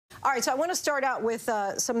All right, so I want to start out with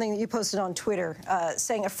something that you posted on Twitter,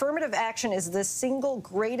 saying affirmative action is the single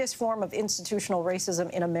greatest form of institutional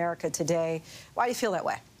racism in America today. Why do you feel that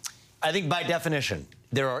way? I think by definition,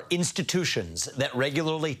 there are institutions that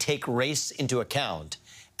regularly take race into account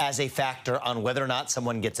as a factor on whether or not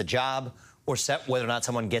someone gets a job or whether or not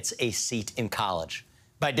someone gets a seat in college.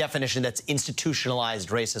 By definition, that's institutionalized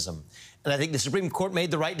racism. And I think the Supreme Court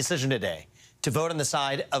made the right decision today to vote on the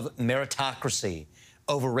side of meritocracy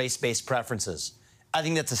over race-based preferences. I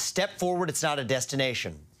think that's a step forward. It's not a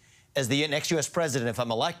destination. As the next U.S. president, if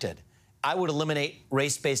I'm elected, I would eliminate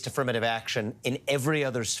race-based affirmative action in every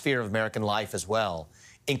other sphere of American life as well,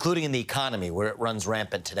 including in the economy, where it runs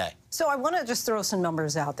rampant today. So I want to just throw some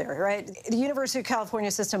numbers out there, right? The University of California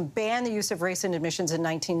system banned the use of race in admissions in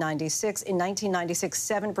 1996. In 1996,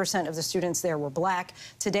 7% of the students there were black.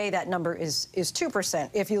 Today, that number is 2%.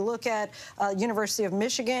 If you look at University of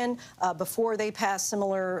Michigan, before they passed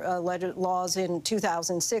similar laws in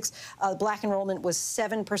 2006, black enrollment was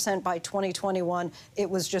 7% by 2021. It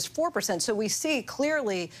was just 4%. So we see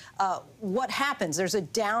clearly what happens. There's a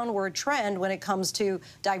downward trend when it comes to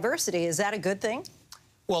diversity. Is that a good thing?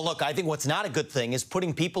 Well, look, I think what's not a good thing is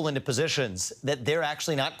putting people into positions that they're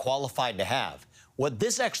actually not qualified to have. What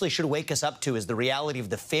this actually should wake us up to is the reality of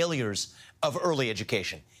the failures of early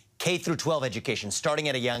education, K through 12 education, starting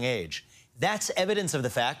at a young age. That's evidence of the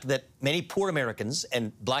fact that many poor Americans,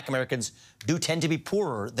 and black Americans do tend to be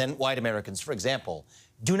poorer than white Americans, for example,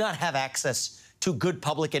 do not have access to good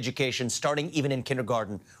public education starting even in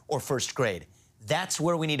kindergarten or first grade. That's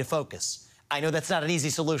where we need to focus. I know that's not an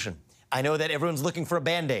easy solution. I know that everyone's looking for a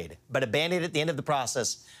Band-Aid, but a Band-Aid at the end of the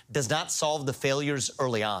process does not solve the failures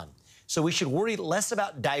early on. So we should worry less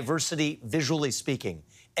about diversity, visually speaking,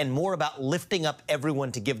 and more about lifting up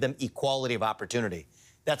everyone to give them equality of opportunity.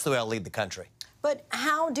 That's the way I'll lead the country. But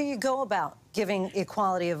how do you go about giving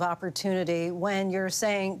equality of opportunity when you're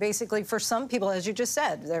saying, basically, for some people, as you just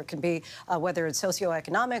said, there can be, whether it's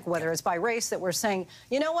socioeconomic, whether it's by race, that we're saying,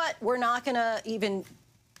 you know what, we're not going to even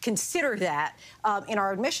consider that in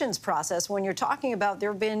our admissions process when you're talking about there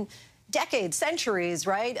have been decades, centuries,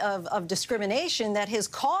 right, of discrimination that has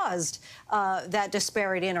caused that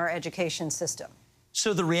disparity in our education system.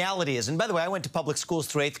 So the reality is, and by the way, I went to public schools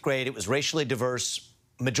through 8th grade. It was racially diverse,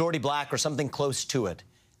 majority black or something close to it.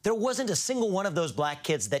 There wasn't a single one of those black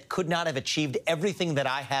kids that could not have achieved everything that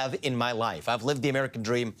I have in my life. I've lived the American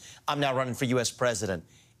dream. I'm now running for U.S. president.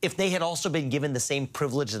 If they had also been given the same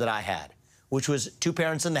privilege that I had, which was 2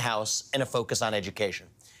 parents in the house and a focus on education.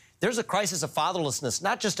 There's a crisis of fatherlessness,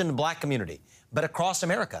 not just in the black community, but across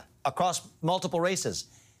America, across multiple races.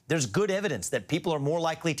 There's good evidence that people are more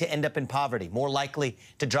likely to end up in poverty, more likely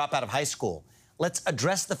to drop out of high school. Let's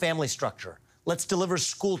address the family structure. Let's deliver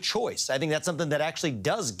school choice. I think that's something that actually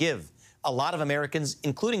does give a lot of Americans,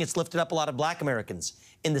 including it's lifted up a lot of black Americans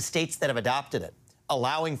in the states that have adopted it,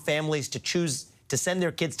 allowing families to choose to send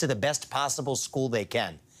their kids to the best possible school they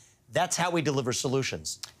can. That's how we deliver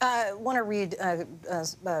solutions. I want to read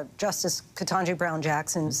Justice Ketanji Brown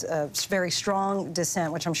Jackson's very strong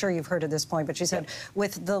dissent, which I'm sure you've heard at this point, but she said,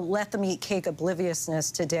 with the let them eat cake obliviousness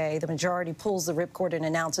today, the majority pulls the ripcord and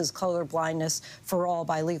announces color blindness for all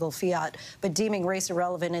by legal fiat, but deeming race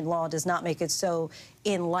irrelevant in law does not make it so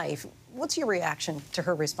in life. What's your reaction to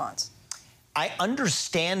her response? I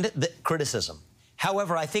understand the criticism.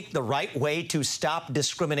 However, I think the right way to stop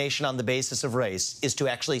discrimination on the basis of race is to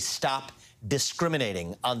actually stop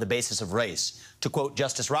discriminating on the basis of race, to quote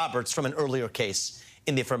Justice Roberts from an earlier case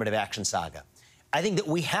in the affirmative action saga. I think that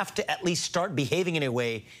we have to at least start behaving in a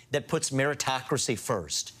way that puts meritocracy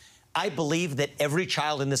first. I believe that every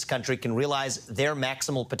child in this country can realize their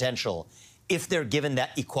maximal potential if they're given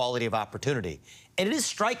that equality of opportunity. And it is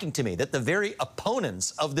striking to me that the very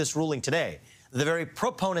opponents of this ruling today, the very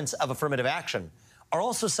proponents of affirmative action, are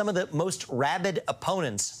also some of the most rabid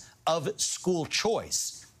opponents of school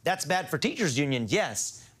choice. That's bad for teachers' unions,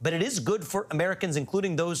 yes, but it is good for Americans,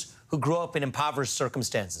 including those who grow up in impoverished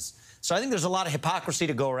circumstances. So I think there's a lot of hypocrisy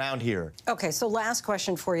to go around here. Okay, so last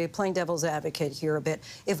question for you, playing devil's advocate here a bit.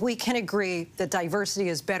 If we can agree that diversity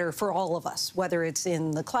is better for all of us, whether it's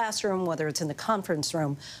in the classroom, whether it's in the conference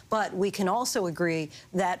room, but we can also agree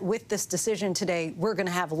that with this decision today, we're going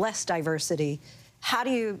to have less diversity, how do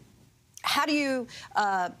you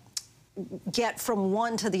get from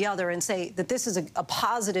one to the other and say that this is a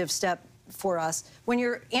positive step for us when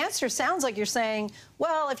your answer sounds like you're saying,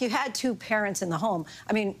 well, if you had 2 parents in the home,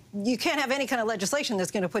 I mean, you can't have any kind of legislation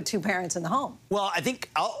that's going to put 2 parents in the home. Well, I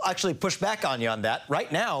think I'll actually push back on you on that.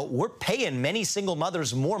 Right now, we're paying many single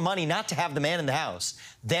mothers more money not to have the man in the house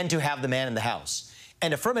than to have the man in the house.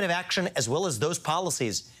 And affirmative action, as well as those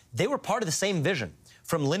policies, they were part of the same vision.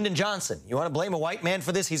 from Lyndon Johnson. You want to blame a white man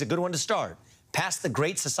for this? He's a good one to start. Passed the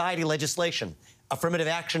Great Society legislation, affirmative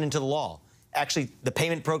action into the law, actually the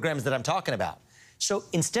payment programs that I'm talking about. So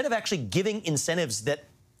instead of actually giving incentives that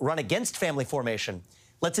run against family formation,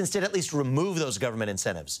 let's instead at least remove those government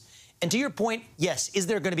incentives. And to your point, yes, is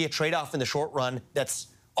there going to be a trade-off in the short run that's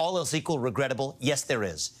all else equal regrettable? Yes, there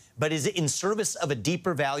is. But is it in service of a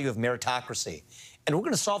deeper value of meritocracy? And we're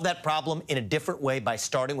going to solve that problem in a different way by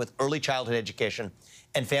starting with early childhood education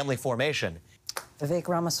and family formation. Vivek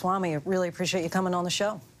Ramaswamy, I really appreciate you coming on the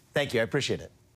show. Thank you. I appreciate it.